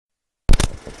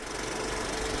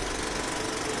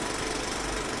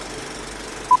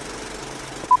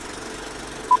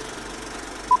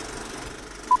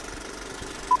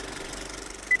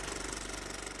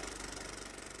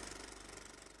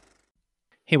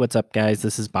Hey, what's up, guys?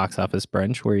 This is Box Office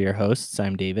Brunch. We're your hosts.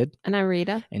 I'm David. And I'm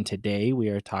Rita. And today we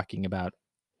are talking about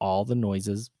all the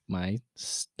noises my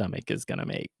stomach is going to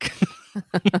make.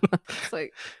 It's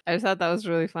like, I just thought that was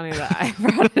really funny that I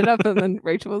brought it up and then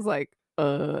Rachel was like,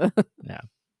 No.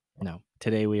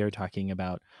 Today we are talking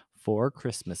about Four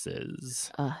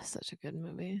Christmases. Such a good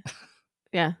movie.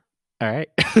 Yeah. All right.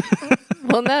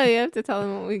 Well, no, you have to tell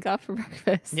them what we got for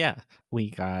breakfast. Yeah. We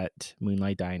got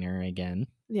Moonlight Diner again.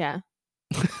 Yeah.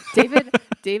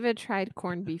 David tried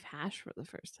corned beef hash for the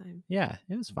first time. Yeah,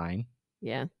 it was fine.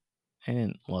 Yeah. I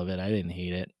didn't love it. I didn't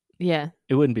hate it. Yeah.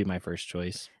 It wouldn't be my first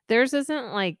choice. Theirs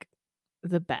isn't like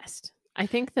the best. I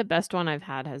think the best one I've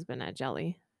had has been at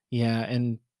Jelly. Yeah,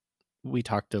 and we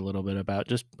talked a little bit about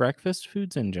just breakfast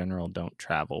foods in general don't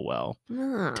travel well.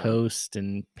 No. Toast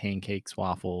and pancakes,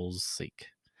 waffles, like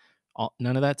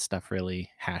none of that stuff really,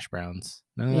 hash browns,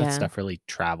 none of that stuff really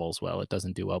travels well. It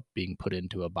doesn't do well being put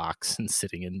into a box and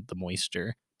sitting in the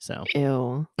moisture. So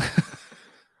ew.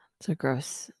 It's a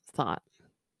gross thought.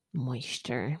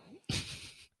 Moisture.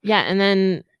 Yeah, and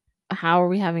then how are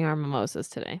we having our mimosas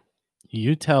today?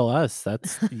 You tell us.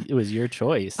 It was your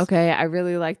choice. Okay, I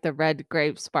really like the red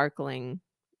grape sparkling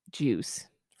juice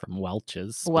from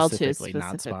Welch's, specifically.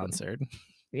 Not sponsored.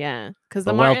 Yeah, because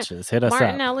the Welch's, hit us up.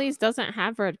 Martinelli's doesn't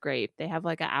have red grape. They have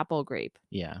like an apple grape.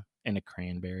 Yeah, and a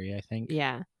cranberry, I think.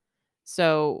 Yeah.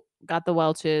 So got the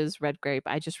Welch's red grape.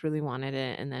 I just really wanted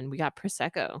it, and then we got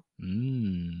Prosecco.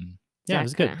 Yeah, it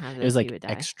was good. It was like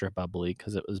extra bubbly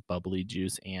because it was bubbly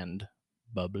juice and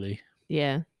bubbly.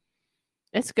 Yeah,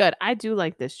 it's good. I do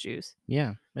like this juice.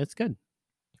 Yeah, it's good.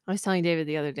 I was telling David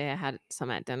the other day I had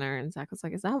some at dinner, and Zach was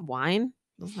like, "Is that wine?"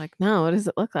 I was like, "No, what does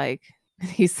it look like?" And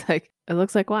he's like, "It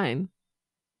looks like wine."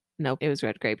 Nope, it was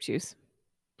red grape juice.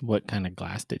 What kind of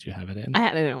glass did you have it in? I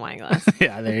had it in a wine glass.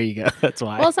 Yeah, there you go. That's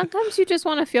why. Well, sometimes you just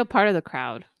want to feel part of the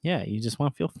crowd. Yeah, you just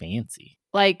want to feel fancy.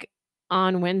 Like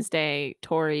on Wednesday,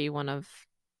 Tori, one of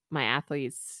my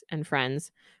athletes and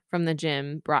friends from the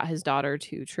gym, brought his daughter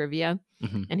to trivia,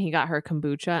 and he got her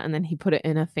kombucha, and then he put it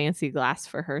in a fancy glass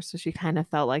for her, so she kind of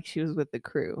felt like she was with the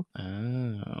crew.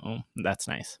 Oh, that's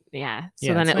nice. Yeah.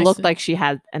 So then it looked like she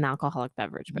had an alcoholic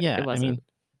beverage, but it wasn't. I mean,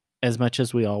 as much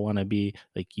as we all want to be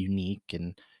like unique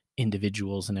and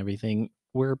individuals and everything,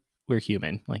 we're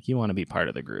human. Like, you want to be part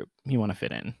of the group. You want to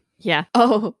fit in. Yeah.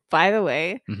 Oh, by the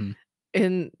way,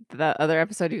 in the other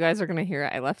episode you guys are going to hear,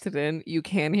 I left it in. You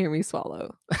can hear me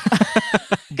swallow.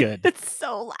 Good. It's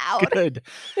so loud. Good.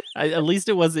 At least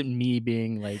it wasn't me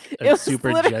being like a it was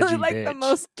super literally judgy like bitch. The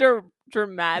most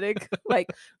dramatic like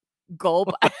gulp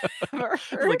I've ever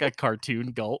heard. Like a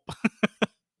cartoon gulp.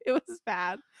 It was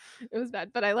bad. It was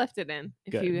bad, but I left it in.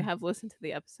 If you have listened to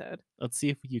the episode, let's see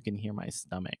if you can hear my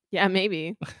stomach. Yeah,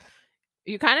 maybe.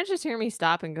 You kind of just hear me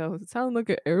stop and go, "It sounds like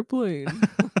an airplane."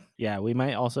 Yeah, we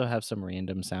might also have some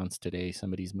random sounds today.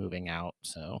 Somebody's moving out,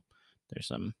 so there's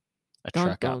a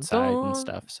truck outside and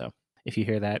stuff. So if you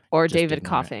hear that, or David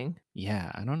coughing.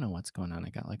 Yeah, I don't know what's going on. I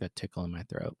got like a tickle in my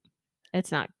throat.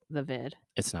 It's not the vid.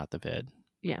 It's not the vid.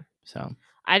 Yeah. So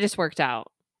I just worked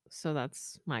out, so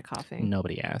that's my coughing.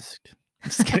 Nobody asked.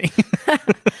 Just kidding.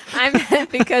 I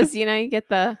meant because you get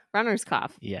the runner's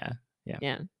cough. Yeah.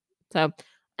 So,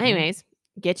 anyways,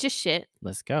 get your shit.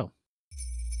 Let's go.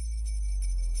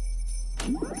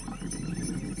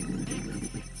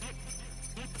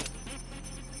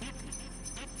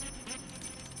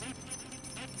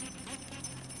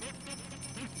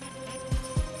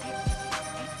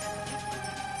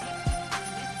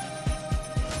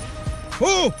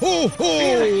 Ho, ho, ho!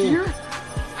 Santa here?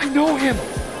 I know him!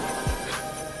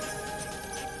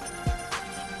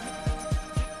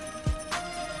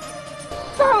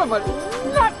 Son of a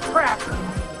nutcracker!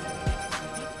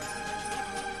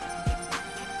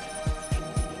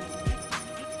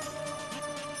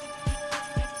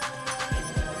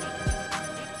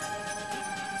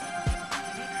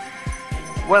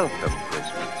 Welcome,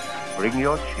 Christmas. Bring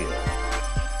your cheer.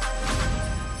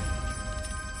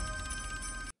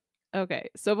 Okay,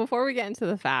 so before we get into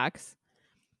the facts,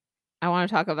 I want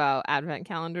to talk about advent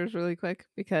calendars really quick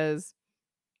because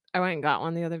I went and got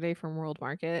one the other day from World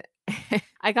Market.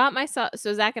 I got myself,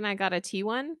 so Zach and I got a tea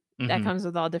one that comes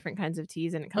with all different kinds of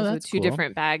teas, and it comes with two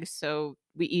different bags, so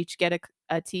we each get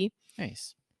a tea.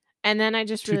 Nice. And then I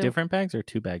just two different bags or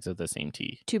 2 bags of the same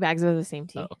tea? 2 bags of the same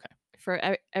tea. Oh, okay.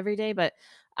 For every day, but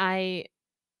I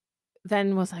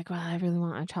then was like, well, I really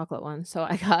want a chocolate one, so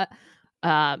I got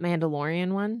a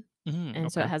Mandalorian one.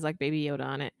 And so it has like Baby Yoda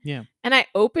on it. Yeah. And I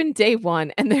opened day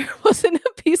one and there wasn't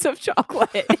a piece of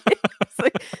chocolate. It's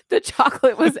like the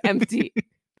chocolate was empty.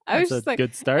 I was just like,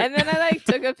 good start. And then I like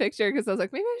took a picture because I was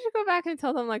like, maybe I should go back and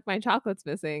tell them like my chocolate's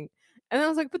missing. And I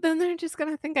was like, but then they're just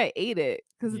going to think I ate it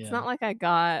because it's not like I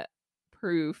got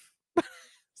proof.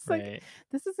 It's like,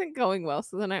 this isn't going well.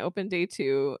 So then I opened day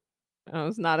 2. I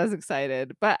was not as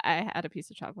excited, but I had a piece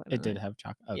of chocolate. It did have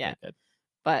chocolate. Okay, yeah. Good.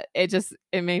 But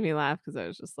it made me laugh because I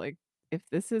was just like, if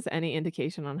this is any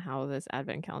indication on how this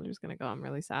advent calendar is going to go, I'm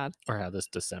really sad. Or how this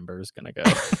December is going to go.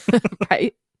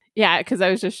 Right. Yeah, because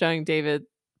I was just showing David,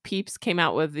 Peeps came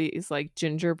out with these like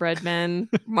gingerbread men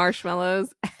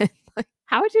marshmallows. And like,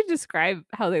 how would you describe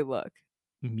how they look?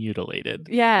 Mutilated.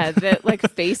 Yeah, that like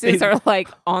faces are like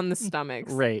on the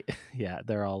stomachs. Right. Yeah,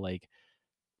 they're all like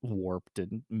warped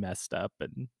and messed up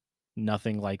and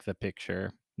nothing like the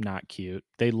picture. Not cute.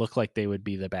 They look like they would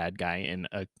be the bad guy in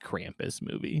a Krampus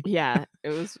movie. Yeah, it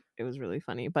was really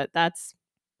funny. But that's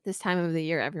this time of the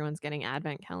year, everyone's getting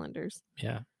advent calendars.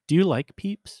 Yeah. Do you like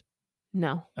Peeps?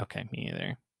 No. Okay, me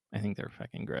either. I think they're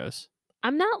fucking gross.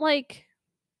 I'm not like,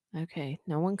 okay,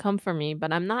 no one come for me,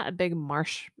 but I'm not a big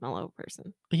marshmallow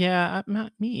person. Yeah,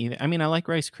 not me either. I mean, I like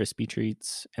Rice Krispie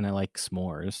treats and I like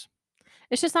s'mores.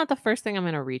 It's just not the first thing I'm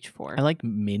going to reach for. I like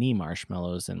mini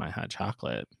marshmallows in my hot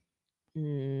chocolate.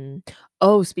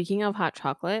 Oh, speaking of hot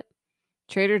chocolate,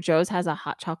 Trader Joe's has a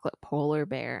hot chocolate polar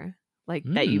bear, like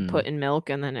that you put in milk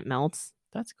and then it melts.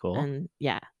 That's cool. And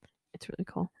yeah, it's really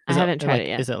cool. I haven't tried it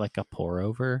yet. Is it like a pour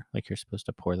over? Like you're supposed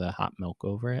to pour the hot milk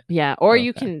over it? Yeah, or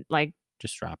you can like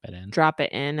just drop it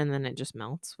in and then it just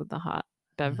melts with the hot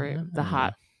beverage, the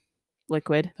hot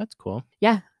liquid. That's cool.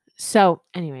 Yeah. So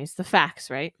anyways, the facts,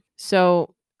 right?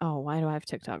 So, why do I have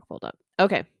TikTok pulled up?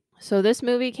 Okay. So this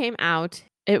movie came out.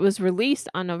 It was released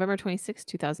on November 26,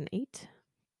 2008.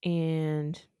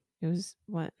 And it was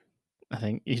what? I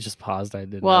think you just paused. I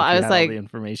didn't well, know if I was like, all the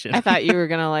information. I thought you were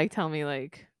going to like tell me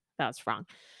like that's wrong.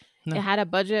 No. It had a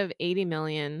budget of 80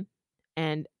 million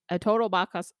and a total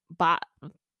box office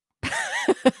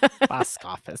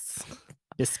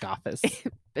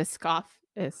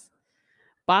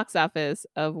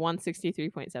of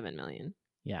 163.7 million.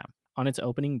 Yeah. On its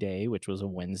opening day, which was a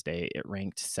Wednesday, it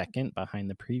ranked second behind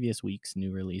the previous week's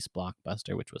new release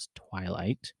blockbuster, which was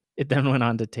Twilight. It then went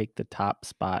on to take the top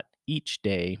spot each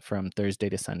day from Thursday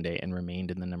to Sunday and remained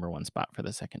in the number 1 spot for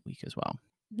the second week as well.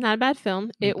 Not a bad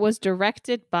film. It was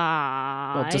directed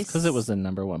by... Well, just because it was the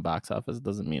number 1 box office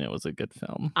doesn't mean it was a good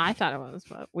film. I thought it was,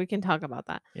 but we can talk about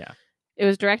that. Yeah. It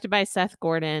was directed by Seth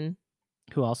Gordon.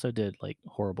 Who also did like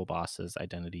Horrible Bosses,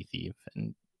 Identity Thief,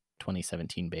 and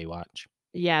 2017 Baywatch.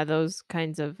 Yeah, those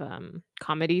kinds of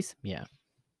comedies. Yeah.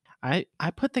 I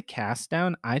put the cast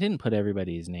down. I didn't put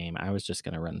everybody's name. I was just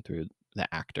going to run through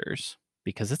the actors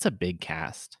because it's a big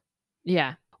cast.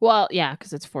 Yeah. Well, yeah,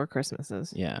 because it's 4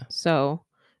 Christmases. Yeah. So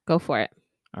go for it.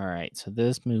 All right. So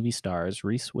this movie stars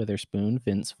Reese Witherspoon,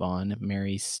 Vince Vaughn,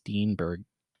 Mary Steenburgen,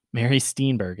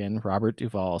 Robert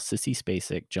Duvall, Sissy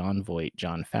Spacek, Jon Voight,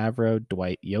 Jon Favreau,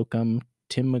 Dwight Yoakam,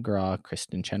 Tim McGraw,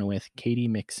 Kristen Chenoweth, Katie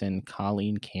Mixon,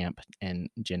 Colleen Camp, and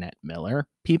Jeanette Miller.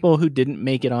 People who didn't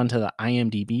make it onto the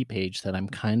IMDb page that I'm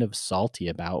kind of salty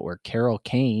about were Carol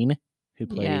Kane, who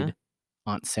played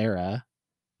Aunt Sarah,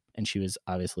 and she was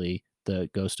obviously the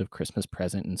ghost of Christmas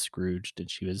Present in Scrooged, and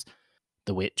she was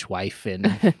the witch wife in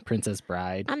Princess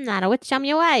Bride. I'm not a witch, I'm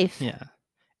your wife. Yeah.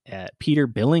 Peter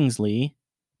Billingsley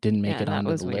didn't make it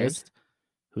onto the weird. list.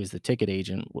 Who is the ticket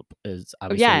agent, is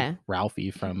obviously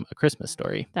Ralphie from A Christmas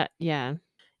Story. Yeah.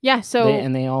 So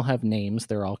they all have names.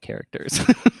 They're all characters.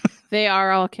 They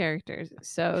are all characters.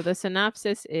 So the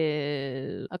synopsis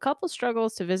is a couple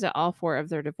struggles to visit all 4 of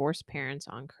their divorced parents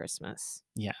on Christmas.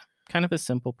 Yeah, kind of a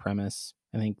simple premise.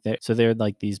 I think they're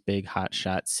like these big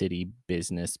hotshot city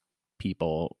business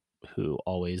people who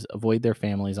always avoid their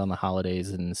families on the holidays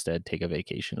and instead take a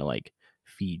vacation to like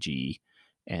Fiji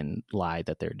and lie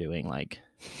that they're doing like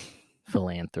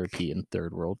philanthropy in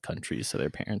third world countries so their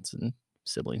parents and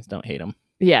siblings don't hate them.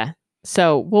 Yeah.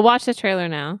 So we'll watch the trailer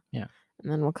now. Yeah.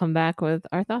 And then we'll come back with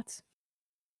our thoughts.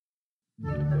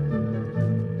 Hey,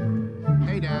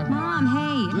 Dad. Mom,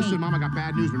 hey. Listen, Mom, I got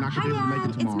bad news. We're not going to be able to make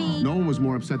it tomorrow. It's me. No one was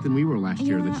more upset than we were last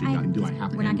year that she got do I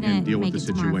have to deal with the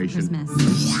situation.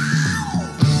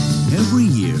 Every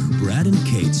year, Brad and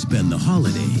Kate spend the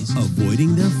holidays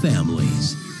avoiding their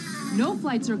families. No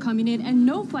flights are coming in and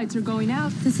no flights are going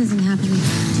out. This isn't happening.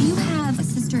 Do you have a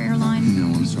sister airline? No,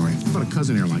 I'm sorry. How about a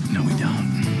cousin airline? No, we don't.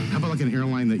 How about like an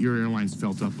airline that your airline's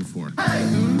felt up before?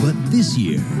 But this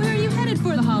year, Where are you headed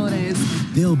for the holidays?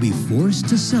 they'll be forced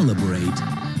to celebrate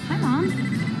Hi, Mom.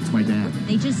 It's my dad.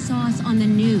 They just saw us on the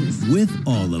news. with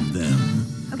all of them.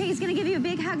 Okay, he's gonna give you a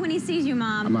big hug when he sees you,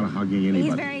 Mom. I'm not hugging anybody.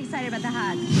 He's very excited about the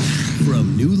hug.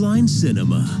 From New Line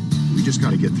Cinema, We just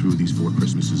got to get through these 4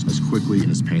 Christmases as quickly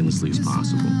and as painlessly as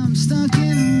possible.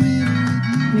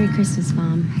 Merry Christmas,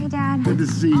 Mom. Hey, Dad. Good to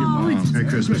see you, Mom. Hey,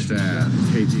 Christmas, Dad.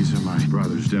 Hey, these are my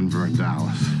brothers, Denver and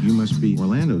Dallas. You must be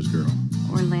Orlando's girl.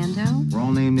 Orlando? We're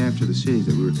all named after the cities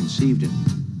that we were conceived in.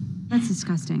 That's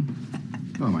disgusting.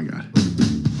 Oh, my God.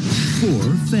 4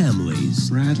 families.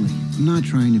 Bradley, I'm not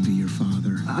trying to be your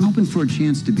father. I'm hoping for a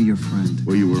chance to be your friend.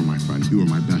 Well, you were my friend. You were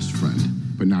my best friend.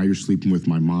 But now you're sleeping with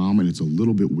my mom, and it's a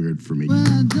little bit weird for me.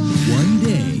 One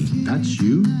day, That's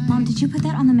you? Mom, did you put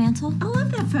that on the mantle? I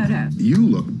love that photo. You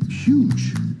look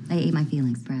huge. I ate my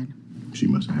feelings, Brad. She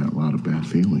must have had a lot of bad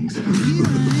feelings.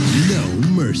 no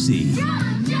mercy.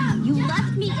 You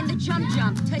left me in the jump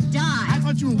to die. I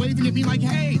thought you were waving at me like,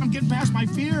 hey, I'm getting past my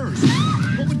fears.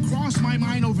 What would cross my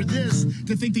mind over this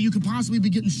to think that you could possibly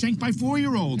be getting shanked by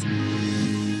 4-year-olds?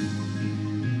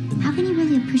 How can you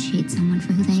really appreciate someone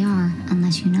for who they are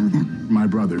unless you know them? My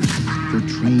brothers, they're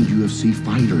trained UFC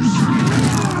fighters.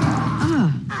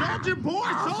 Soldier boy,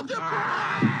 soldier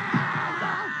boy!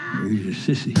 You're a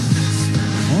sissy.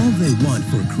 All they want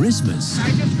for Christmas I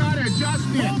just gotta adjust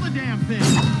it. Hold the damn thing.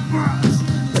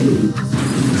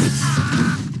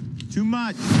 Too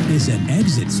much. is an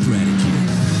exit strategy.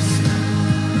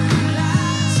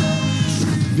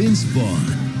 Vince Vaughn,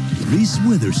 Reese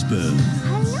Witherspoon,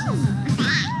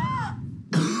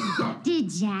 Did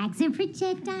Jags a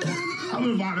projectile? Tell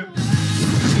me about it.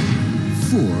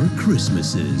 4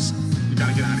 Christmases. You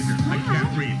gotta get out of here. I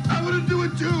can't breathe. I'm gonna do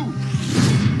it too.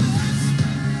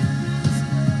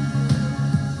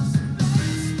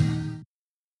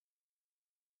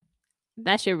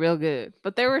 That shit real good.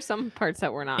 But there were some parts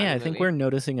that were not. Yeah, in I the think movie. we're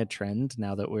noticing a trend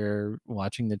now that we're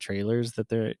watching the trailers that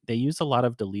they use a lot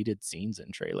of deleted scenes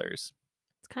in trailers.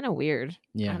 It's kind of weird.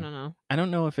 Yeah. I don't know. I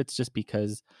don't know if it's just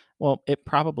because, well, it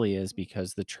probably is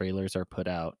because the trailers are put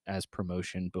out as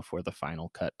promotion before the final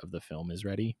cut of the film is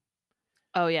ready.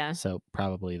 Oh yeah. So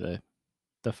probably the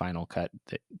final cut,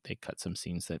 they cut some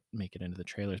scenes that make it into the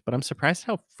trailers. But I'm surprised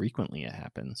how frequently it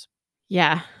happens.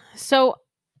 Yeah. So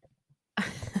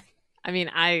I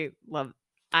mean, I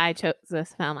chose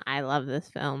this film. I love this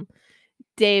film.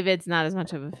 David's not as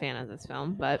much of a fan of this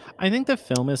film, but I think the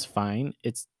film is fine.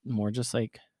 It's more just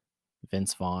like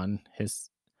Vince Vaughn. His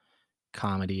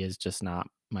comedy is just not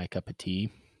my cup of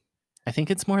tea. I think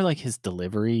it's more like his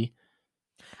delivery.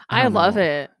 I don't love know.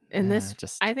 it. And Yeah, this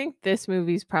just I think this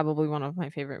movie's probably one of my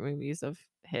favorite movies of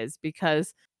his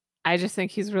because I just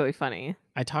think he's really funny.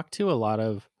 I talk to a lot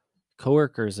of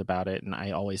coworkers about it, and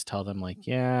I always tell them like,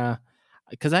 yeah,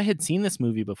 because I had seen this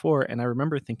movie before, and I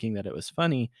remember thinking that it was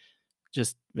funny.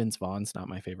 Just Vince Vaughn's not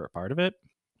my favorite part of it,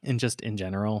 and just in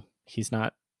general, he's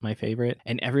not my favorite.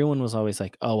 And everyone was always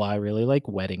like, "Oh, I really like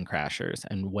Wedding Crashers,"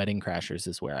 and Wedding Crashers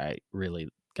is where I really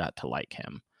got to like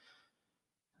him.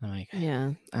 I'm like,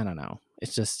 Yeah. I don't know.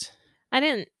 It's just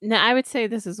I would say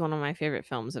this is one of my favorite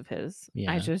films of his.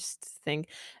 Yeah. I just think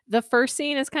the first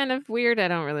scene is kind of weird. I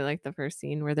don't really like the first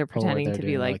scene where they're where pretending they're to be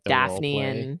doing, like like, the role Daphne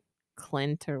play. and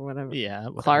Clint or whatever. yeah,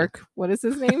 whatever. Clark. What is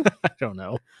his name? I don't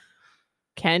know.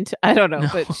 Kent. I don't know, No.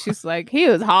 but she's like, he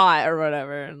was hot or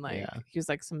whatever. And like, Yeah. he's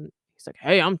like,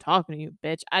 hey, I'm talking to you,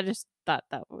 bitch. I just thought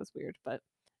that was weird. But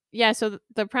yeah, so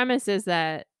the premise is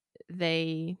that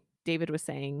David was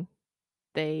saying,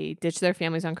 they ditch their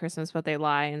families on Christmas, but they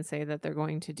lie and say that they're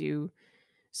going to do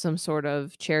some sort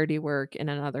of charity work in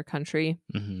another country.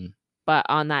 hmm But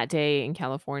on that day in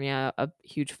California, a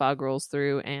huge fog rolls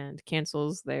through and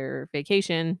cancels their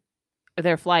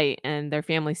their flight, and their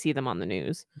family see them on the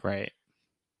news. Right.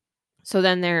 So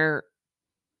then they're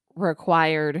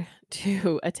required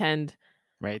to attend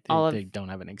Right. all They of don't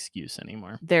have an excuse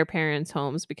anymore. their parents'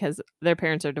 homes because their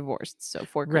parents are divorced. So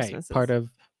 4 Right. Christmases. Part of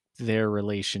their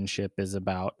relationship is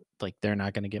about like they're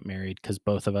not going to get married because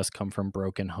both of us come from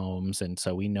broken homes, and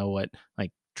so we know what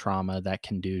like trauma that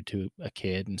can do to a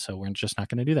kid, and so we're just not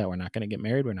going to do that. We're not going to get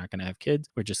married. We're not going to have kids.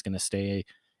 We're just going to stay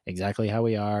exactly how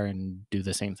we are and do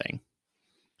the same thing.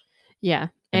 Yeah.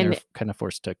 And And they're kind of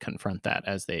forced to confront that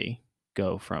as they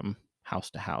go from house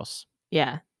to house.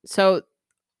 yeah. So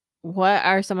what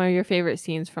are some of your favorite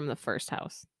scenes from the first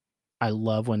house? I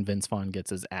love when Vince Vaughn gets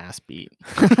his ass beat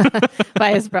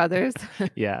By his brothers.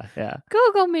 Yeah, yeah,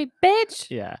 Google me,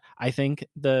 bitch. yeah. I think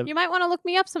the You might want to look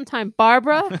me up sometime,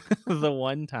 Barbara. the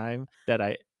one time that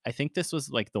I think this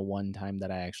was like the one time that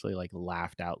I actually like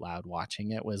laughed out loud watching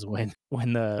it was when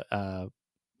the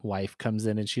wife comes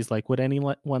in and she's like, would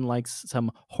anyone like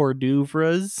some hors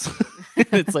d'oeuvres?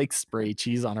 It's like spray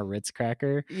cheese on a Ritz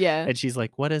cracker. Yeah. And she's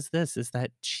like, what is this? Is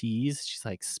that cheese? She's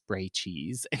like, spray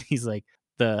cheese. And he's like,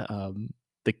 the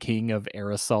the king of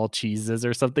aerosol cheeses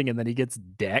or something, and then he gets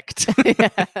decked. Yeah.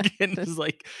 And it's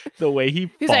like the way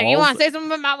he He's falls. like, you want to say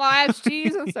something about my wife's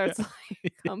cheese? And starts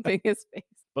like humping his face.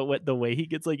 But the way he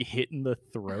gets like hit in the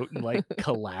throat and like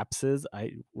collapses,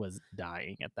 I was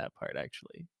dying at that part.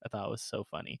 Actually, I thought it was so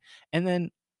funny. And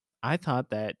then I thought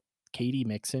that Katie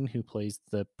Mixon, who plays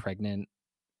the pregnant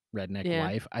redneck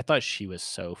wife, I thought she was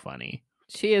so funny.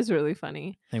 She is really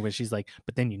funny. Like when she's like,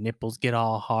 but then your nipples get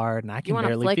all hard and I can wanna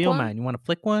barely flick feel one? mine. You want to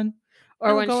flick one? Or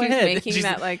No, when go she's ahead. making She's-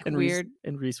 that like and weird,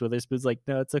 Reese Witherspoon's like,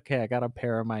 no, it's okay. I got a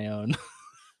pair of my own.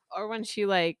 or when she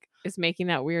like is making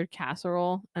that weird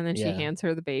casserole and then she Yeah. hands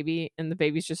her the baby and the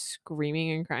baby's just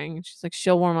screaming and crying and she's like,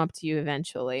 she'll warm up to you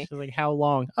eventually. She's like, how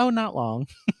long? Oh, not long.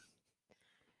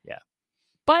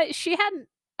 But she hadn't,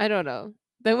 I don't know.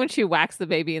 Then when she whacks the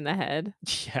baby in the head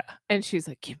Yeah. and she's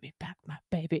like, give me back my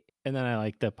baby. And then I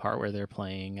like the part where they're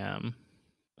playing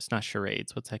it's not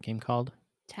charades. What's that game called?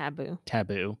 Taboo.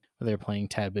 Taboo. Where they're playing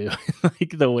Taboo.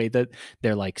 Like the way that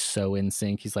they're like so in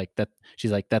sync. He's like that.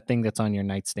 She's like, that thing that's on your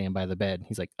nightstand by the bed.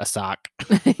 He's like, a sock.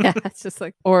 Yeah, it's just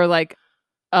like, or like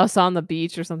us on the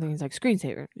beach or something. He's like,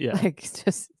 screensaver. Yeah. Like it's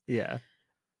just, Yeah.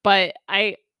 but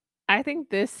I think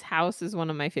this house is one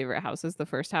of my favorite houses, the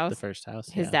first house. The first house.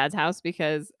 His yeah. dad's house,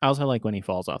 because I also like when he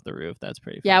falls off the roof. That's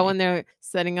pretty funny. yeah, when they're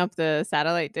setting up the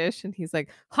satellite dish and he's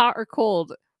like, hot or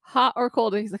cold? Hot or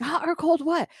cold? And he's like, hot or cold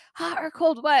what? Hot or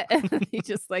cold what? And then he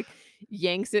just like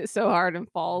yanks it so hard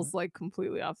and falls like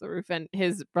completely off the roof. And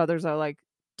his brothers are like,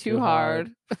 too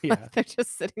hard. Yeah. They're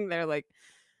just sitting there like,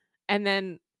 and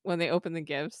then when they open the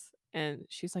gifts and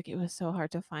she's like, it was so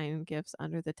hard to find gifts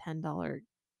under the $10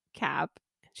 cap.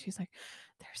 And she's like,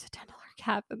 there's a $10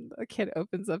 cap. And the kid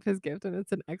opens up his gift and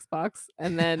it's an Xbox.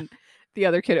 And then the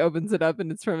other kid opens it up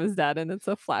and it's from his dad and it's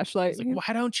a flashlight. He's like,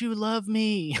 why don't you love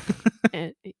me?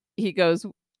 And he goes,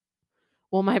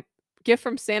 well, my gift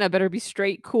from Santa better be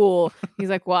straight cool. He's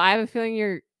like, well, I have a feeling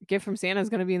your gift from Santa is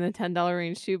going to be in the $10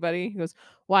 range too, buddy. He goes,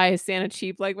 why is Santa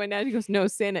cheap like my dad? He goes, no,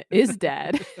 Santa is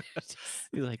dad.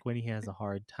 He's like, when he has a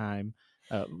hard time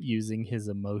using his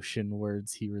emotion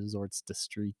words, he resorts to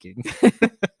streaking.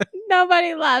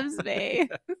 Nobody loves me.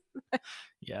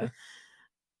 Yeah.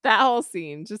 That whole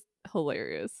scene, just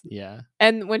hilarious. Yeah.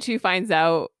 And when she finds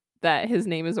out that his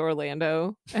name is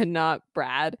Orlando and not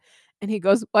Brad, and he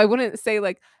goes, well, I wouldn't say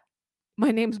like,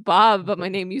 my name's Bob, but my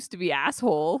name used to be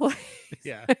asshole.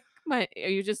 Yeah.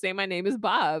 You just say my name is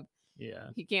Bob. Yeah.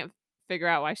 He can't figure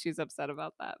out why she's upset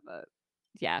about that, but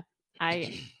yeah,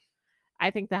 I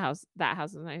think that house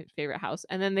is my favorite house.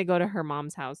 And then they go to her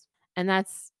mom's house, and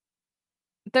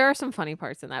there are some funny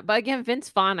parts in that. But again, Vince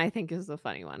Vaughn I think is the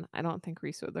funny one. I don't think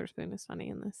Reese Witherspoon is funny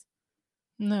in this.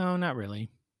 No, not really.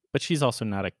 But she's also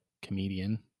not a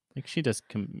comedian. Like she does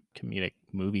comedic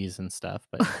movies and stuff,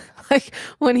 but like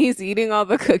when he's eating all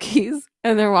the cookies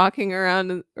and they're walking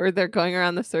around or they're going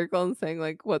around the circle and saying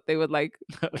like what they would like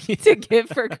to give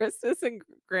for Christmas, and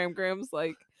Graham's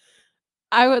like,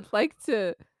 I would like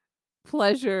to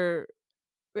pleasure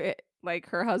like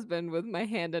her husband with my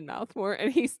hand and mouth more,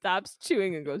 and he stops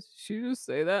chewing and goes, "Should you just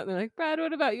say that?" And they're like, "Brad,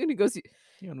 what about you?" And he goes,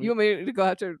 "You want me to go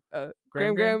after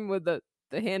Graham with the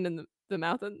hand and the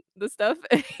mouth and the stuff?"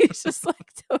 And he's just like,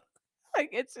 like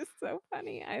it's just so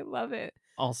funny. I love it.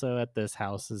 Also, at this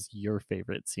house is your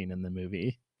favorite scene in the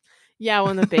movie. Yeah,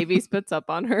 when the baby spits up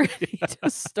on her, he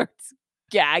just starts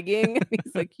gagging. And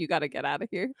he's like, "You got to get out of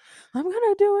here." I'm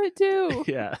gonna do it too.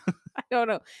 Yeah. I don't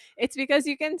know. It's because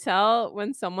you can tell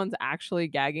when someone's actually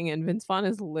gagging, and Vince Vaughn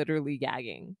is literally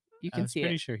gagging. You can see it. I'm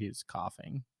pretty sure he's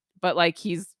coughing. But like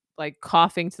he's like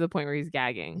coughing to the point where he's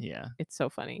gagging. Yeah. It's so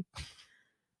funny.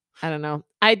 I don't know.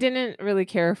 I didn't really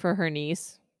care for her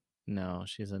niece. No,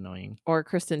 she's annoying. Or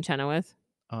Kristen Chenoweth.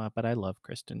 But I love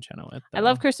Kristen Chenoweth. I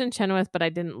love Kristen Chenoweth, but I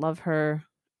didn't love her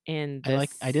in this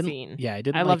scene. Yeah, I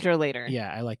didn't. I loved her later.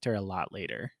 Yeah, I liked her a lot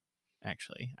later.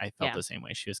 Actually, I felt the same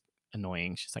way. She was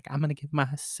annoying. She's like, I'm gonna give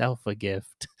myself a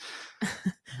gift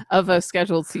of a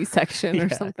scheduled C-section or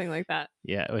something like that.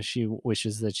 Yeah, she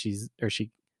wishes that she's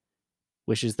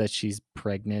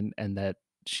pregnant and that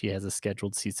she has a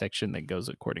scheduled C-section that goes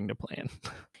according to plan.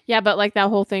 Yeah, but like that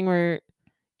whole thing where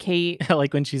Kate,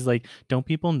 like when she's like, don't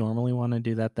people normally want to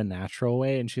do that the natural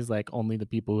way? And she's like, only the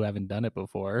people who haven't done it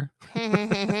before.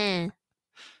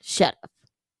 Shut up.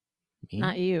 Me?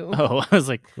 Not you. Oh, I was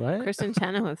like, what? Kristen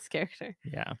Chenoweth's character.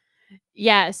 Yeah.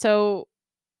 Yeah, so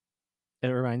it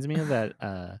reminds me of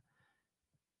that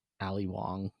Ali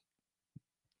Wong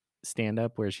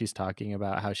stand-up where she's talking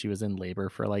about how she was in labor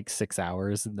for like 6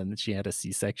 hours and then she had a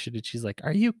C-section, and she's like,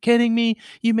 are you kidding me?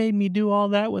 You made me do all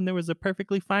that when there was a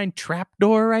perfectly fine trap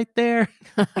door right there.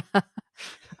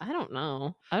 I don't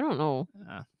know.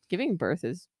 Giving birth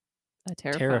is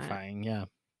Terrifying, yeah.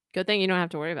 Good thing you don't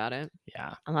have to worry about it.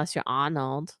 Yeah. Unless you're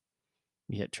Arnold.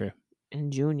 Yeah, true.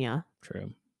 And Junior.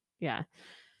 True. Yeah.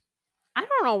 I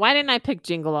don't know. Why didn't I pick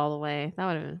Jingle All the Way? That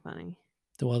would have been funny.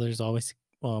 Well,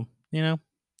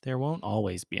 there won't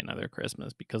always be another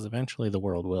Christmas because eventually the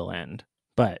world will end.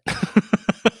 But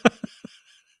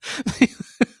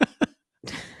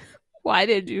why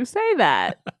did you say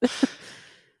that?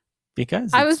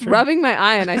 Because I was rubbing my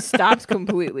eye and I stopped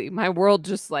completely. My world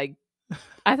just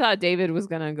I thought David was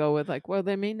going to go with well,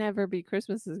 there may never be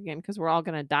Christmases again because we're all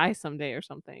going to die someday or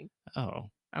something. Oh,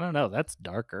 I don't know. That's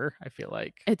darker, I feel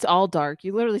like. It's all dark.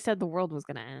 You literally said the world was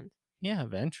going to end. Yeah,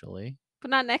 eventually.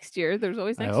 But not next year. There's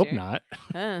always next year. I hope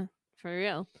not. For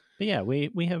real. But yeah, we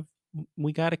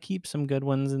got to keep some good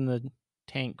ones in the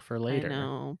tank for later. I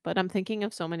know, but I'm thinking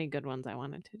of so many good ones I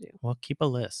wanted to do. Well, keep a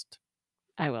list.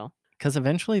 I will. Because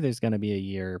eventually there's going to be a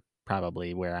year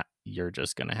probably where you're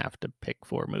just going to have to pick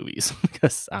 4 movies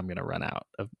because I'm going to run out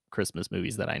of Christmas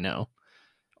movies that I know.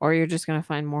 Or you're just going to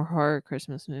find more horror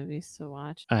Christmas movies to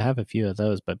watch. I have a few of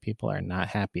those, but people are not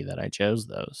happy that I chose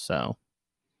those. So,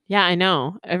 yeah, I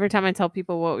know. Every time I tell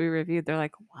people what we reviewed, they're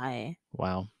like, why?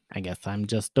 Well, I guess I'm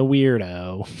just a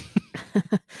weirdo.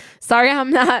 Sorry,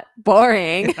 I'm not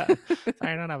boring. Yeah.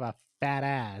 Sorry, I don't have a fat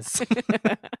ass.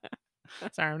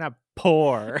 Sorry, I'm not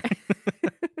poor.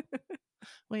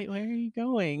 Wait, where are you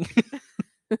going?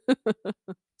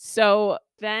 So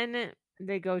then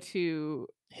they go to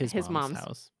his mom's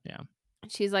house. Yeah.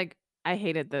 She's like, I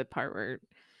hated the part where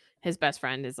his best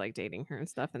friend is dating her and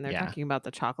stuff, and they're talking about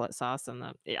the chocolate sauce and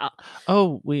the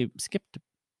Oh, we skipped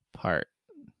a part.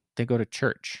 They go to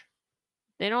church.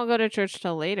 They don't go to church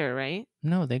till later, right?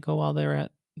 No, they go while they're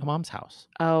at the mom's house.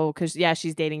 Oh, because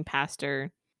she's dating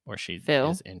Pastor. Or she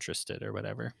Phil. is interested or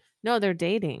whatever. No, they're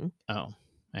dating. Oh,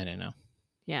 I didn't know.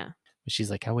 Yeah.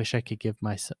 She's like, I wish I could give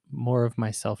more of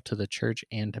myself to the church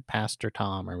and to Pastor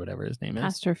Tom or whatever his name is.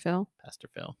 Pastor Phil. Pastor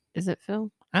Phil. Is it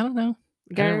Phil? I don't know.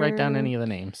 I didn't write down any of the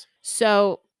names.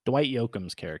 So Dwight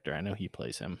Yoakam's character, I know he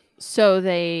plays him. So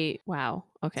wow.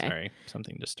 Okay. Sorry,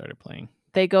 something just started playing.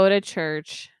 They go to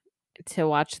church to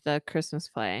watch the Christmas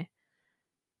play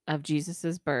of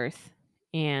Jesus's birth,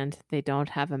 and they don't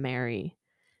have a Mary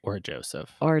or a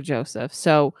Joseph.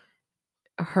 So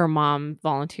her mom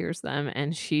volunteers them,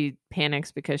 and she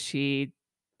panics because she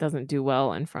doesn't do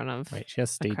well in front of. Right, she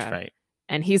has stage fright.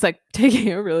 And he's taking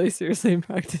it really seriously and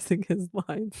practicing his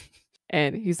lines.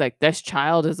 And he's like, this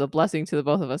child is a blessing to the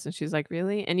both of us. And she's like,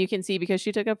 really? And you can see because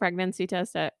she took a pregnancy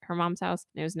test at her mom's house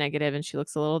and it was negative, and she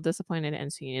looks a little disappointed.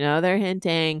 And so, they're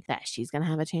hinting that she's going to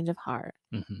have a change of heart,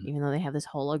 even though they have this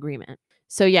whole agreement.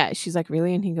 So yeah, she's like,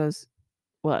 really? And he goes,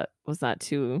 what was that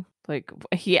too?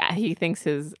 He thinks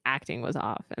his acting was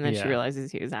off, and then she realizes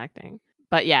he was acting.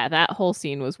 But yeah, that whole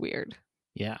scene was weird.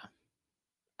 Yeah.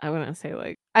 I wouldn't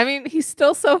say he's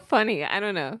still so funny. I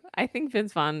don't know. I think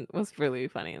Vince Vaughn was really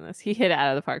funny in this. He hit it out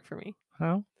of the park for me.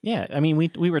 Oh, yeah. I mean,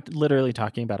 we were literally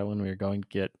talking about it when we were going to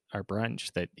get our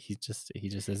brunch, that he just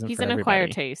isn't. He's for an everybody.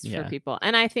 acquired taste for people,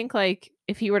 and I think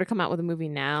if he were to come out with a movie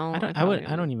now,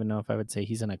 I don't even know if I would say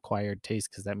he's an acquired taste,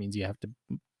 because that means you have to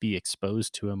be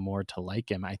exposed to him more to like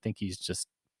him. I think he's just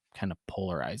kind of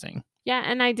polarizing. Yeah,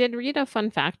 and I did read a fun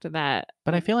fact that...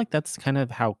 But I feel like that's kind of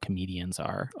how comedians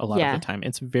are a lot of the time.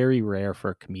 It's very rare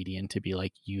for a comedian to be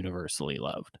universally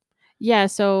loved. Yeah,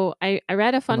 so I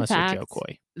read a fun Unless fact. You're Joe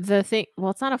Coy. The thing,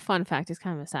 well, it's not a fun fact, it's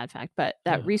kind of a sad fact, but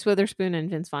that Reese Witherspoon and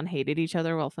Vince Vaughn hated each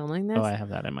other while filming this. Oh, I have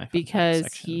that in my because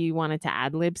section. He wanted to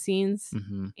ad-lib scenes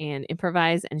and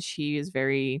improvise, and she is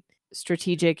very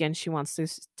strategic and she wants to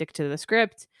stick to the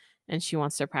script. And she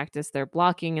wants to practice their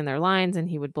blocking and their lines, and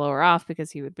he would blow her off because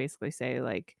he would basically say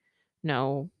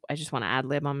no, I just want to ad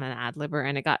lib. I'm an ad libber.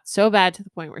 And it got so bad to the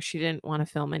point where she didn't want to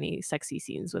film any sexy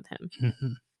scenes with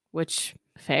him, which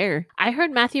fair. I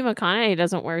heard Matthew McConaughey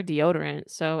doesn't wear deodorant,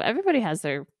 so everybody has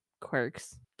their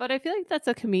quirks. But I feel like that's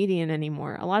a comedian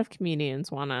anymore. A lot of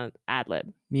comedians want to ad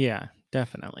lib. Yeah,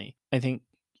 definitely. I think,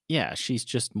 she's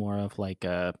just more of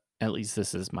at least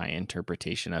this is my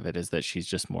interpretation of it, is that she's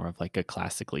just more of a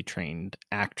classically trained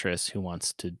actress who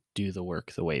wants to do the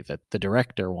work the way that the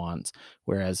director wants.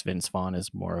 Whereas Vince Vaughn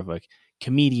is more of a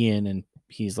comedian, and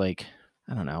he's I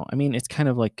don't know. I mean, it's kind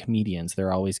of like comedians.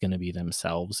 They're always going to be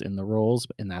themselves in the roles,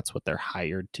 and that's what they're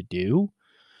hired to do.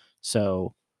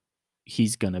 So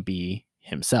he's going to be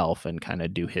himself and kind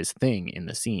of do his thing in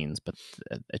the scenes, but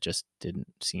it just didn't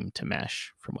seem to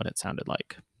mesh from what it sounded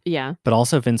like. Yeah. But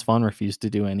also Vince Vaughn refused to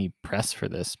do any press for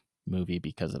this movie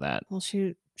because of that. Well,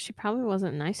 she probably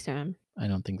wasn't nice to him. I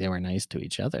don't think they were nice to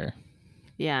each other.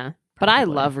 Yeah. But I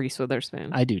love Reese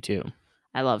Witherspoon. I do too.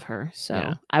 I love her.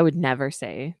 So I would never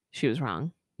say she was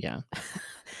wrong. Yeah.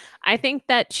 I think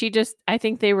that I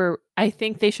think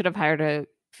they should have hired a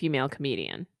female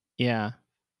comedian. Yeah.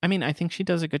 I mean, I think she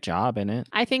does a good job in it.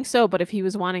 I think so, but if he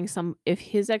was wanting if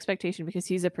his expectation, because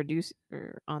he's a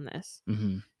producer on this,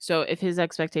 so if his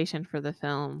expectation for the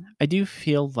film, I do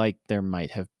feel like there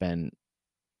might have been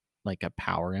like a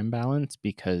power imbalance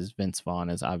because Vince Vaughn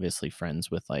is obviously friends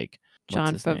with like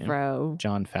Jon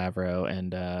Favreau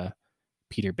and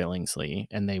Peter Billingsley,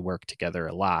 and they work together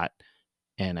a lot.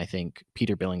 And I think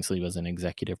Peter Billingsley was an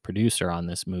executive producer on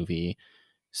this movie,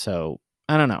 so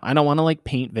I don't know. I don't want to like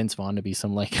paint Vince Vaughn to be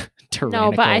some like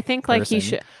tyrannical. No, but I think like person. he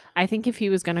should. I think if he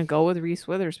was going to go with Reese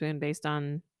Witherspoon based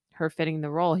on her fitting the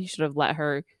role, he should have let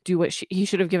her do what he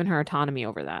should have given her autonomy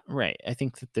over that. Right. I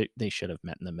think that they should have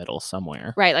met in the middle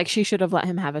somewhere. Right. Like she should have let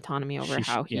him have autonomy over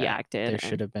how he acted. There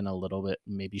should have been a little bit.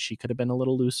 Maybe she could have been a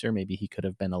little looser. Maybe he could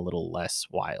have been a little less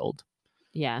wild.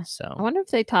 Yeah. So I wonder if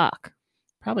they talk.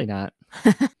 Probably not.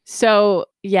 So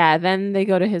yeah, then they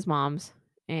go to his mom's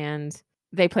and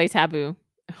they play Taboo,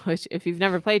 which if you've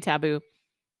never played Taboo,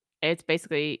 it's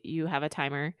basically you have a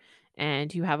timer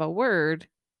and you have a word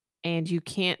and you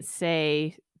can't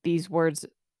say these words,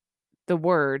 the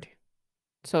word.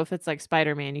 So if it's like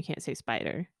Spider-Man, you can't say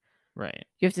spider. Right.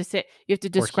 You have to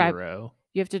describe, or hero.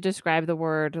 You have to describe the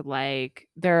word, like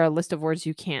there are a list of words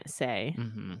you can't say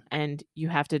and you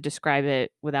have to describe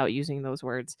it without using those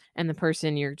words. And the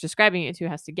person you're describing it to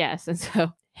has to guess. And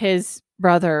so his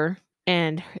brother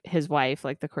and his wife,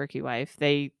 like the quirky wife,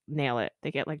 they nail it. They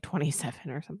get like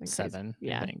 27 or something. 7, crazy.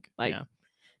 Yeah. I think. Like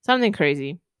something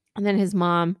crazy. And then his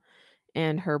mom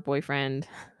and her boyfriend,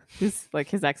 who's like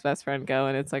his ex-best friend, go,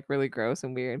 and it's like really gross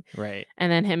and weird. Right.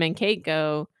 And then him and Kate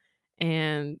go,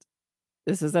 and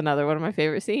this is another one of my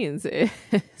favorite scenes.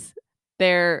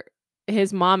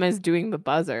 His mom is doing the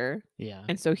buzzer. Yeah.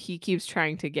 And so he keeps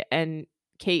trying to and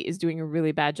Kate is doing a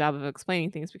really bad job of explaining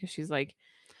things because she's like,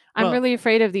 I'm really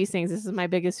afraid of these things. This is my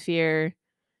biggest fear.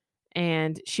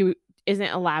 And she isn't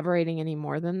elaborating any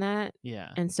more than that. Yeah.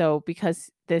 And so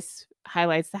because this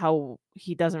highlights how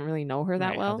he doesn't really know her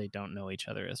that well. How they don't know each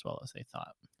other as well as they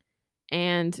thought.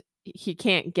 And he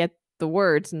can't get the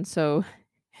words. And so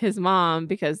his mom,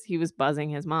 because he was buzzing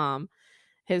his mom,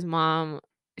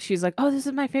 she's like, oh, this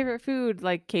is my favorite food.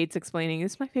 Like Kate's explaining,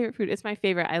 it's my favorite food. It's my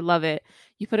favorite. I love it.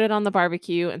 You put it on the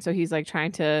barbecue. And so he's like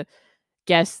trying to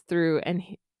guess through,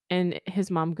 and his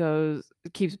mom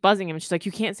keeps buzzing him. And she's like,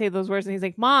 you can't say those words. And he's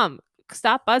like, Mom,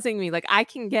 stop buzzing me. Like, I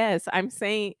can guess. I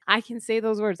can say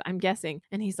those words. I'm guessing.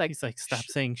 And he's like, stop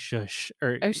saying shush.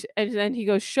 And then he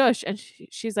goes, shush. And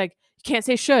she's like, you can't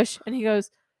say shush. And he goes,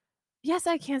 yes,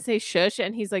 I can say shush.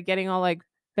 And he's like getting all like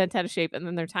bent out of shape. And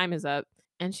then their time is up.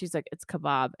 And she's like, it's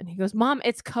kebab. And he goes, Mom,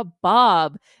 it's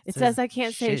kebab. It says I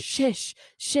can't say shish,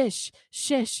 shish,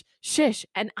 shish, shish.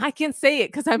 And I can say it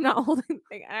because I'm not holding the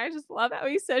thing. And I just love how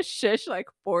he says shish like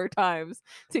 4 times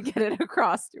to get it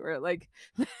across to her. Like,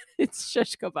 it's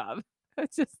shish kebab. I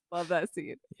just love that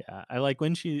scene. Yeah, I like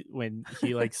when he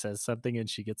like says something and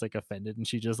she gets like offended and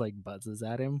she just like buzzes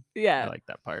at him. Yeah, I like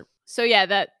that part. So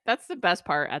yeah, that's the best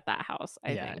part at that house.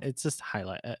 I think it's just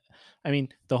highlight. I mean,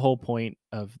 the whole point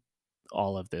of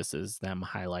all of this is them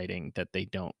highlighting that they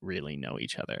don't really know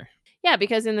each other. Yeah,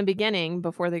 because in the beginning,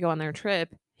 before they go on their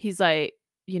trip, he's like,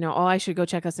 oh, I should go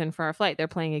check us in for our flight. They're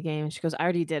playing a game. And she goes, I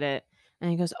already did it.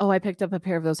 And he goes, oh, I picked up a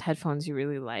pair of those headphones you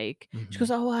really like. She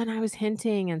goes, oh, and I was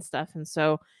hinting and stuff. And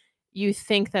so you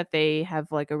think that they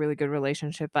have like a really good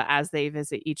relationship, but as they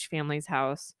visit each family's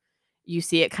house, you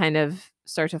see it kind of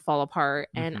start to fall apart.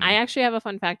 And I actually have a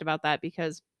fun fact about that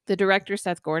because the director,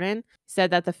 Seth Gordon,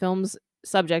 said that the film's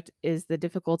subject is the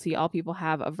difficulty all people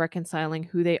have of reconciling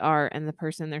who they are and the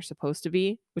person they're supposed to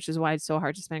be, which is why it's so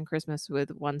hard to spend Christmas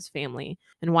with one's family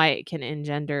and why it can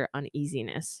engender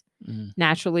uneasiness.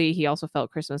 Naturally, he also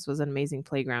felt Christmas was an amazing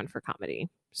playground for comedy.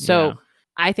 So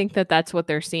I think that that's what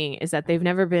they're seeing, is that they've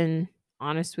never been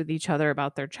honest with each other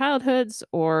about their childhoods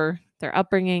or their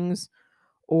upbringings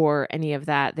or any of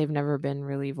that. They've never been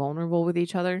really vulnerable with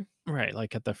each other. Right.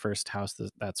 Like at the first house,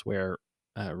 that's where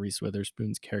Reese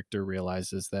Witherspoon's character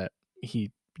realizes that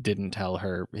he didn't tell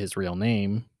her his real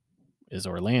name is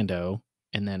Orlando.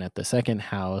 And then at the second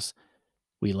house,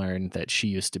 we learned that she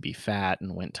used to be fat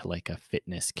and went to like a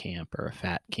fitness camp or a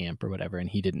fat camp or whatever. And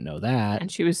he didn't know that.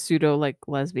 And she was pseudo like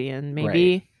lesbian,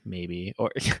 maybe. Right, maybe.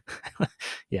 Or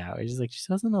yeah, or just like, she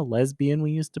wasn't a lesbian.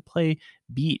 We used to play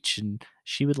beach and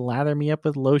she would lather me up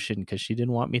with lotion because she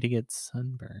didn't want me to get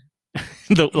sunburned.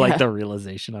 Like the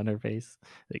realization on her face,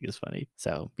 I think is funny.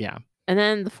 So yeah. And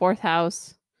then the fourth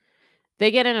house,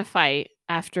 they get in a fight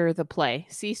after the play.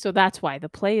 See, so that's why the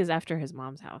play is after his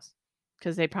mom's house,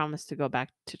 because they promised to go back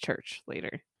to church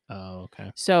later. Oh,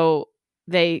 okay. So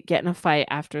they get in a fight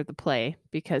after the play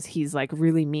because he's like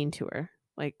really mean to her.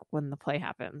 Like when the play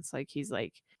happens, like he's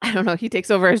like, I don't know, he takes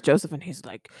over as Joseph and he's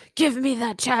like, give me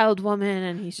that child, woman.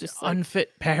 And he's just like,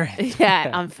 unfit parent.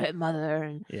 yeah, unfit mother.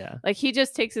 And Yeah. like he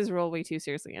just takes his role way too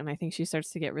seriously. And I think she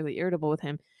starts to get really irritable with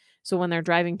him. So when they're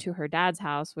driving to her dad's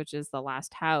house, which is the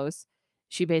last house,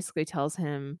 she basically tells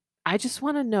him, I just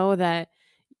want to know that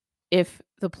if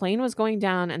the plane was going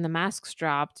down and the masks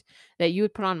dropped, that you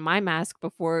would put on my mask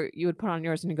before you would put on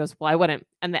yours. And he goes, well, I wouldn't.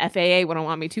 And the FAA wouldn't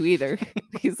want me to either.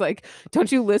 He's like, don't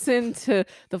you listen to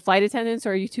the flight attendants,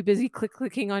 or are you too busy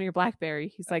clicking on your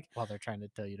BlackBerry? He's like, while they're trying to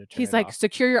tell you to turn he's it like, off.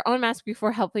 secure your own mask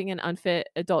before helping an unfit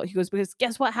adult. He goes, because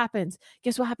guess what happens?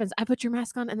 I put your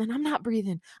mask on and then I'm not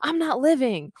breathing. I'm not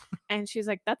living. And she's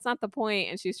like, that's not the point.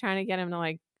 And she's trying to get him to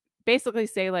like basically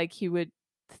say like he would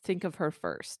think of her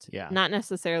first. Yeah. Not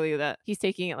necessarily that he's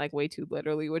taking it like way too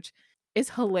literally, which is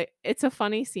hilarious. It's a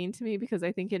funny scene to me because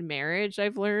I think in marriage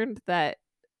I've learned that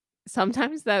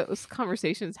sometimes those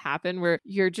conversations happen where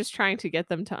you're just trying to get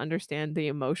them to understand the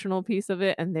emotional piece of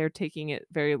it and they're taking it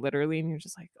very literally, and you're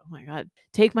just like, oh my God,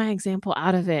 take my example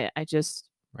out of it. I just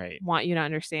want you to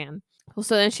understand. Well,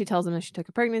 so then she tells him that she took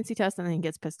a pregnancy test, and then he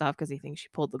gets pissed off because he thinks she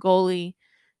pulled the goalie.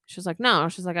 She's like, no.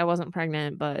 She's like, I wasn't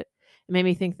pregnant, but it made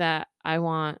me think that I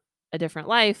want a different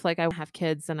life. Like I have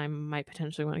kids and I might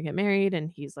potentially want to get married. And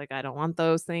he's like, I don't want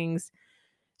those things.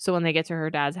 So when they get to her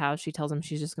dad's house, she tells him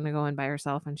she's just going to go in by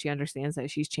herself, and she understands that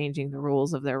she's changing the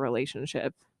rules of their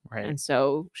relationship. Right. And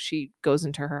so she goes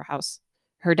into her house,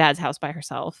 her dad's house by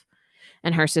herself,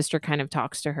 and her sister kind of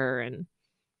talks to her, and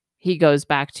he goes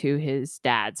back to his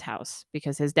dad's house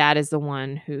because his dad is the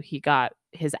one who he got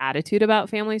his attitude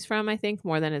about families from, I think,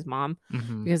 more than his mom,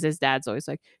 because his dad's always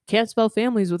like, can't spell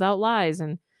families without lies.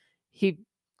 And he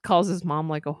calls his mom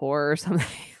like a whore or something.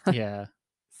 Yeah.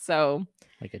 So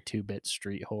like a 2-bit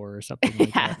street whore or something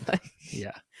like that.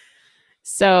 Yeah.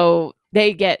 So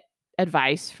they get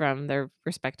advice from their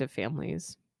respective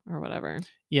families or whatever.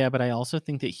 Yeah, but I also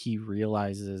think that he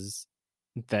realizes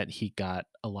that he got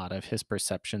a lot of his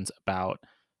perceptions about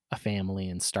a family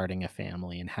and starting a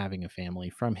family and having a family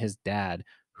from his dad,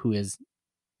 who is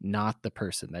not the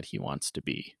person that he wants to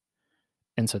be.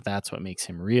 And so that's what makes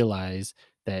him realize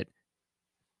that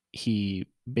he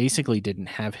basically didn't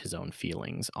have his own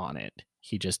feelings on it.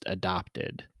 He just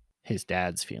adopted his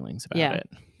dad's feelings about it.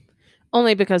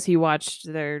 Only because he watched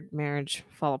their marriage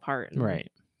fall apart.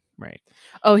 Right.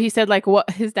 Oh, he said like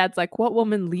what his dad's like, what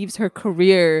woman leaves her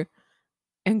career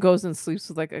and goes and sleeps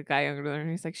with like a guy younger than her? And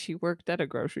he's like, she worked at a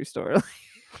grocery store.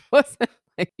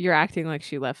 Like you're acting like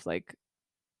she left like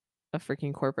a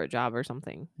freaking corporate job or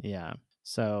something. Yeah.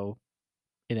 So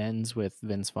it ends with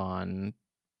Vince Vaughn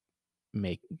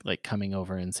coming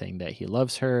over and saying that he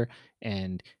loves her,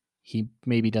 and he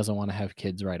maybe doesn't want to have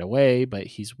kids right away, but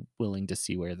he's willing to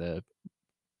see where the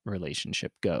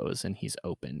relationship goes, and he's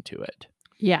open to it.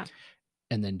 Yeah.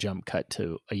 And then jump cut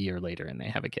to a year later and they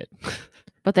have a kid.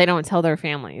 But they don't tell their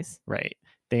families. Right.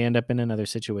 They end up in another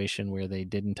situation where they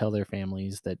didn't tell their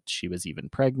families that she was even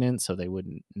pregnant, so they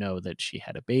wouldn't know that she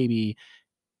had a baby.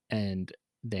 And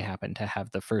they happen to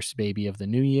have the first baby of the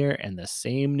new year, and the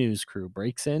same news crew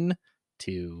breaks in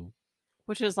to...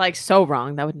 Which is like so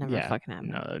wrong. That would never fucking happen.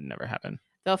 No, that would never happen.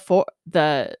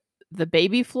 The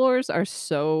baby floors are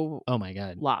so oh my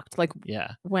God locked. Like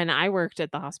when I worked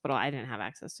at the hospital, I didn't have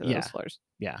access to those floors.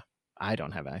 Yeah. I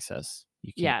don't have access.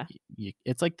 You can't,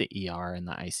 it's like the ER and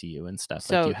the ICU and stuff.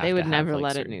 So like they would never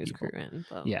let a news crew in.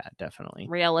 Yeah, definitely.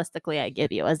 Realistically, I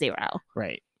give you a 0.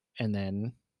 Right. And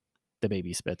then the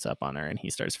baby spits up on her and he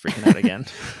starts freaking out again.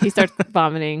 He starts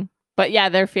vomiting. But yeah,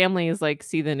 their families like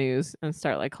see the news and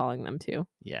start like calling them too.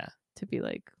 Yeah. To be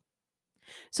like...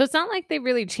 So it's not like they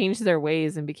really changed their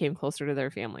ways and became closer to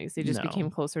their families. They just became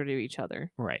closer to each other.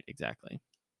 Right, exactly.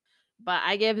 But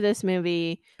I give this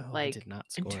movie, I did not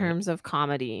in score terms of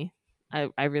comedy,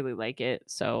 I really like it.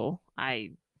 So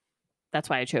that's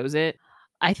why I chose it.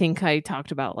 I think I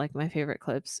talked about like my favorite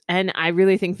clips. And I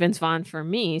really think Vince Vaughn, for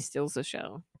me, steals the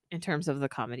show in terms of the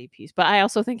comedy piece. But I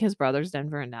also think his brothers,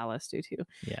 Denver and Dallas, do too.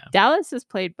 Yeah. Dallas is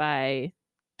played by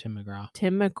Tim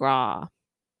McGraw.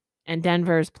 And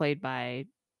Denver is played by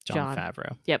Jon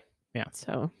Favreau. Yep. Yeah.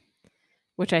 So,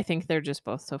 which I think they're just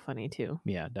both so funny too.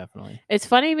 Yeah, definitely. It's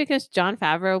funny because Jon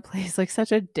Favreau plays like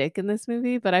such a dick in this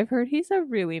movie, but I've heard he's a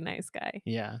really nice guy.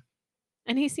 Yeah.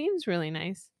 And he seems really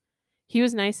nice. He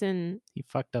was nice in... He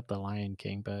fucked up the Lion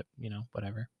King, but,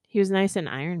 whatever. He was nice in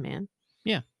Iron Man.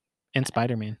 Yeah. And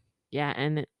Spider-Man. Yeah,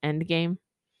 and Endgame.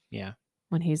 Yeah.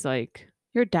 When he's like,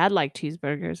 your dad liked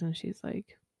cheeseburgers, and she's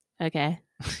like, okay.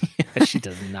 She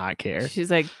does not care. She's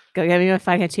like, go get me a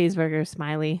fucking cheeseburger,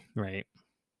 smiley. Right.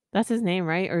 That's his name,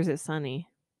 right? Or is it Sonny?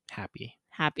 Happy.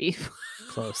 Happy.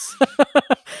 Close.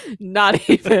 Not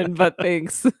even, but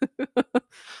thanks.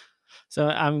 So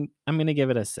I'm gonna give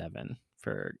it a 7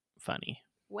 for funny.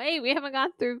 Wait, we haven't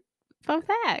gone through fun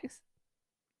facts.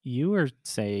 You were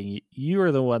saying you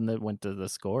were the one that went to the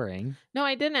scoring. No,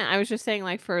 I didn't. I was just saying,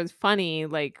 like, for funny,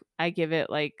 like, I give it,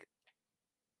 like,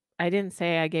 I didn't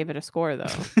say I gave it a score, though.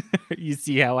 You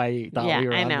see how I thought Yeah, we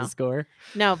were I on know. the score?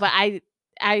 No, but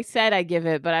I said I give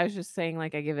it, but I was just saying,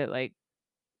 like, I give it, like,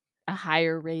 a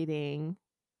higher rating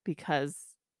because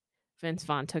Vince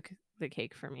Vaughn took the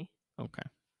cake for me. Okay.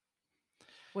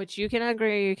 Which you can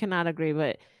agree, you cannot agree,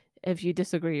 but if you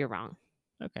disagree, you're wrong.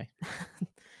 Okay.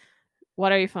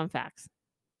 What are your fun facts?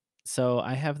 So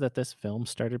I have that this film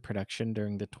started production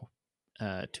during the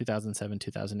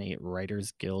 2007-2008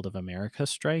 Writers Guild of America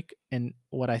strike. And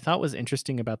what I thought was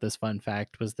interesting about this fun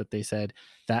fact was that they said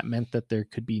that meant that there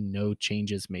could be no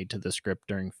changes made to the script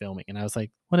during filming. And I was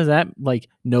like, what is that? Like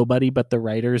nobody but the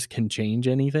writers can change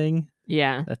anything?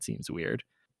 Yeah. That seems weird.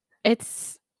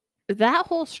 That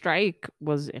whole strike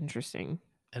was interesting.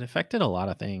 It affected a lot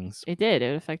of things. It did.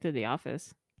 It affected The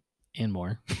Office. And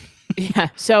more. Yeah.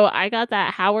 So I got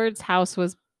that Howard's house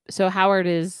was... So Howard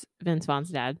is Vince Vaughn's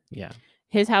dad. Yeah.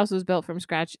 His house was built from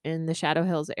scratch in the Shadow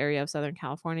Hills area of Southern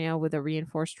California with a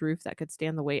reinforced roof that could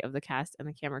stand the weight of the cast and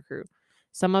the camera crew.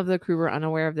 Some of the crew were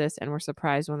unaware of this and were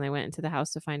surprised when they went into the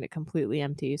house to find it completely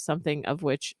empty, something of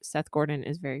which Seth Gordon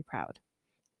is very proud.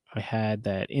 I had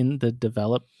that in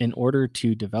order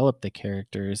to develop the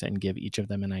characters and give each of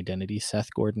them an identity,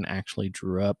 Seth Gordon actually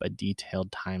drew up a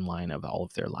detailed timeline of all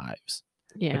of their lives.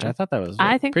 Yeah. Which I thought that was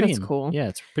I think that's cool. Yeah,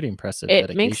 it's pretty impressive. It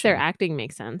dedication. makes their acting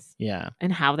make sense. Yeah.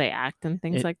 And how they act and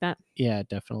things like that. Yeah, it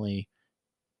definitely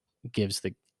gives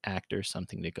the actors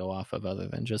something to go off of other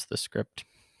than just the script.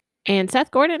 And Seth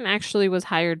Gordon actually was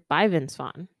hired by Vince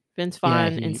Vaughn. Vince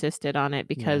Vaughn insisted on it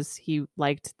because he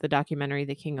liked the documentary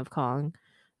The King of Kong,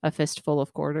 A Fistful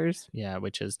of Quarters. Yeah,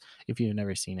 which is, if you've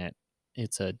never seen it,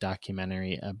 it's a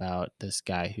documentary about this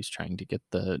guy who's trying to get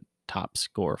the top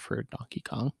score for Donkey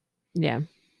Kong. Yeah.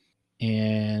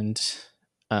 And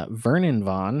Vernon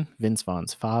Vaughn, Vince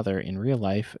Vaughn's father in real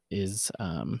life, has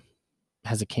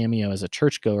a cameo as a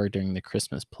churchgoer during the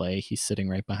Christmas play. He's sitting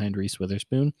right behind Reese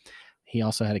Witherspoon. He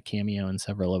also had a cameo in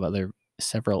several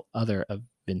other of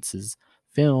Vince's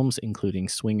films, including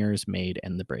Swingers, Maid,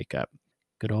 and The Breakup.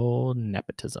 Good old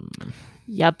nepotism.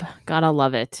 Yep, gotta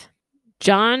love it.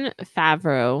 Jon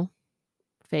Favreau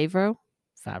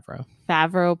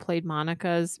played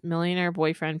Monica's millionaire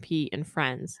boyfriend Pete in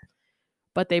Friends,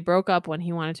 but they broke up when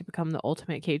he wanted to become the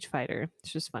ultimate cage fighter.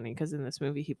 It's just funny because in this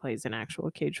movie he plays an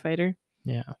actual cage fighter.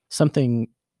 Yeah. Something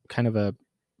kind of a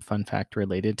fun fact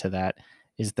related to that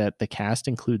is that the cast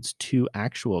includes 2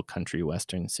 actual country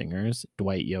western singers,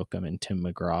 Dwight Yoakam and Tim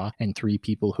McGraw, and 3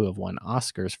 people who have won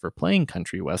Oscars for playing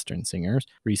country western singers,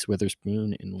 Reese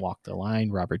Witherspoon in Walk the Line,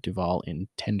 Robert Duvall in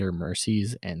Tender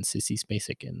Mercies, and Sissy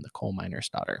Spacek in The Coal Miner's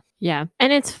Daughter. Yeah.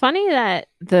 And it's funny that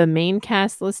the main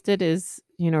cast listed is,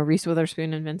 Reese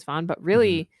Witherspoon and Vince Vaughn, but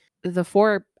really the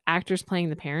 4 actors playing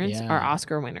the parents are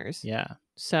Oscar winners. Yeah.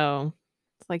 So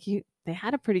it's like they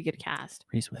had a pretty good cast.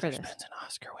 Reese Witherspoon's an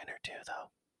Oscar winner too, though.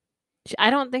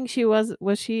 I don't think she was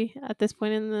she at this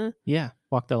point in the... Yeah.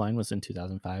 Walk the Line was in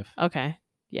 2005. Okay.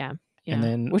 Yeah. And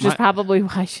then which is probably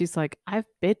why she's like,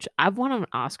 I've won an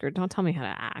Oscar. Don't tell me how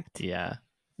to act. Yeah,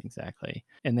 exactly.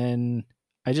 And then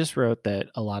I just wrote that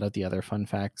a lot of the other fun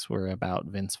facts were about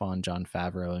Vince Vaughn, Jon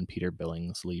Favreau, and Peter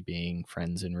Billingsley being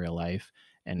friends in real life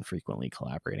and frequently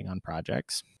collaborating on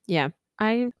projects. Yeah.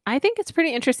 I think it's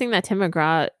pretty interesting that Tim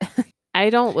McGraw... I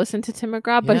don't listen to Tim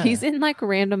McGraw, but he's in like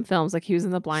random films. Like he was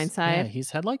in The Blind Side. Yeah, he's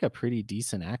had like a pretty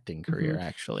decent acting career,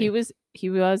 actually. He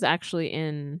was actually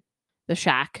in The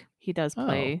Shack. He does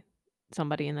play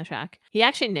somebody in The Shack. He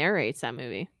actually narrates that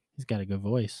movie. He's got a good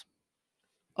voice.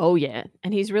 Oh yeah,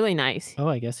 and he's really nice. Oh,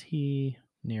 I guess he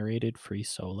narrated Free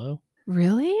Solo.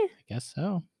 Really? I guess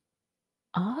so.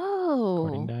 Oh.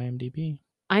 According to IMDb.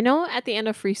 I know at the end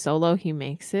of Free Solo he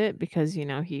makes it because he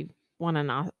won an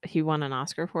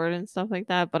Oscar for it and stuff like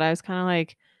that, but I was kind of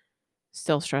like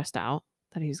still stressed out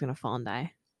that he's going to fall and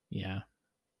die. Yeah.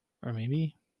 Or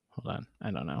maybe, hold on,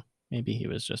 I don't know. Maybe he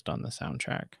was just on the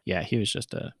soundtrack. Yeah, he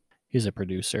was a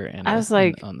producer and I was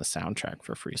like on the soundtrack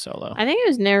for Free Solo. I think it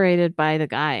was narrated by the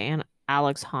guy and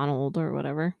Alex Honnold or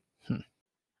whatever. All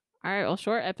right, well,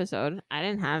 short episode. I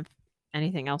didn't have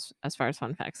anything else as far as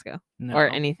fun facts go. No. Or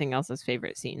anything else as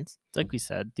favorite scenes. Like we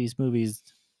said, these movies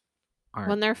aren't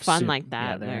when they're fun like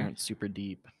that. Yeah, they aren't super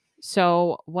deep.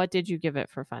 So what did you give it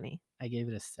for funny? I gave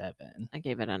it a 7. I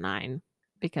gave it a 9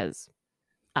 because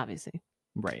obviously.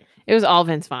 Right. It was all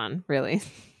Vince Vaughn, really.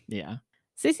 Yeah.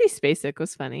 Sissy Spacek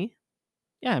was funny.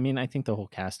 Yeah, I mean, I think the whole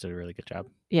cast did a really good job.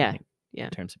 Yeah. In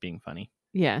terms of being funny.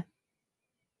 Yeah.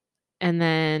 And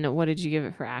then what did you give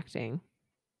it for acting?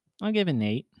 I'll give it an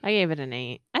 8. I gave it an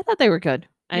 8. I thought they were good.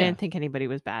 I didn't think anybody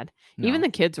was bad. No. Even the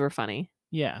kids were funny.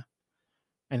 Yeah.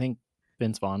 I think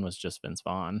Vince Vaughn was just Vince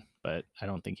Vaughn, but I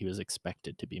don't think he was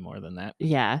expected to be more than that.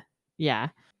 Yeah. Yeah.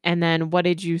 And then what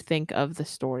did you think of the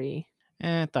story?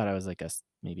 I thought I was like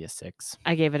maybe a 6.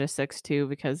 I gave it a 6 too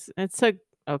because it's a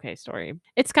okay story.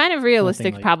 It's kind of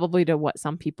realistic probably to what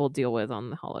some people deal with on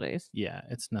the holidays. Yeah,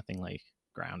 it's nothing like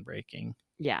groundbreaking.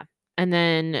 Yeah. And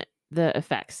then the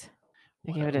effects.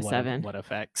 I gave it a 7. What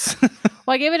effects?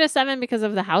 Well, I gave it a 7 because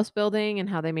of the house building and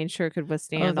how they made sure it could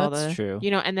withstand all the... that's true.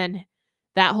 And then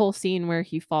that whole scene where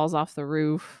he falls off the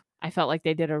roof, I felt like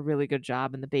they did a really good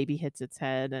job and the baby hits its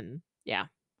head and yeah.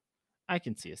 I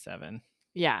can see a 7.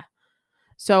 Yeah.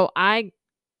 So I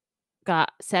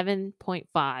got 7.5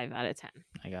 out of 10.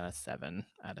 I got a 7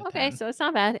 out of 10. Okay, so it's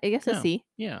not bad. It gets a C.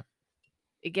 Yeah.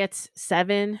 It gets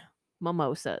 7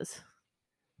 mimosas.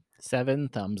 7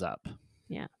 thumbs up.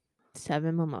 Yeah.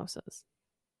 7 mimosas.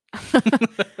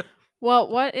 Well,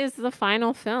 what is the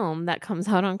final film that comes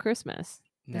out on Christmas?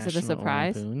 Is it a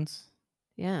surprise? Lampoons?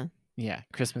 Yeah. Yeah,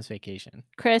 Christmas Vacation.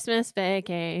 Christmas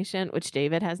Vacation, which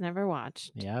David has never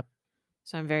watched. Yep.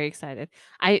 So I'm very excited.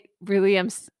 I really am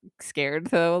scared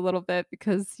though a little bit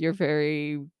because you're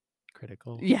very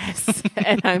critical. Yes.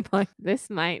 And I'm like, this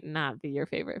might not be your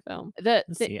favorite film.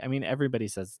 Let's see. I mean, everybody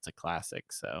says it's a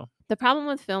classic, so. The problem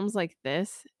with films like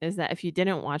this is that if you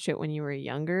didn't watch it when you were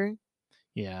younger,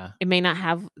 it may not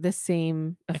have the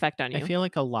same effect on you. I feel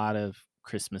like a lot of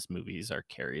Christmas movies are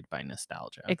carried by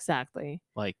nostalgia. Exactly.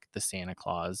 Like the Santa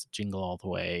Claus, Jingle All the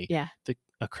Way, yeah,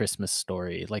 A Christmas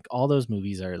Story. Like all those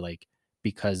movies are like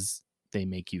because they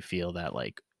make you feel that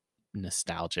like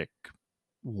nostalgic,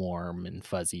 warm and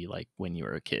fuzzy, like when you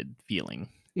were a kid feeling.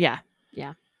 Yeah.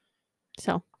 Yeah.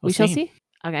 So we shall see.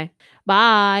 Okay.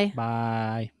 Bye.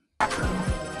 Bye.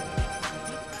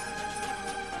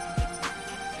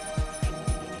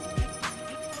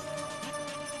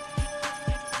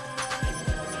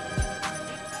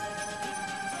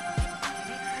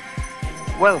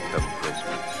 Welcome,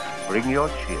 Christmas. Bring your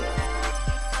cheer.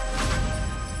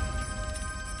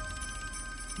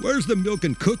 Where's the milk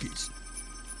and cookies?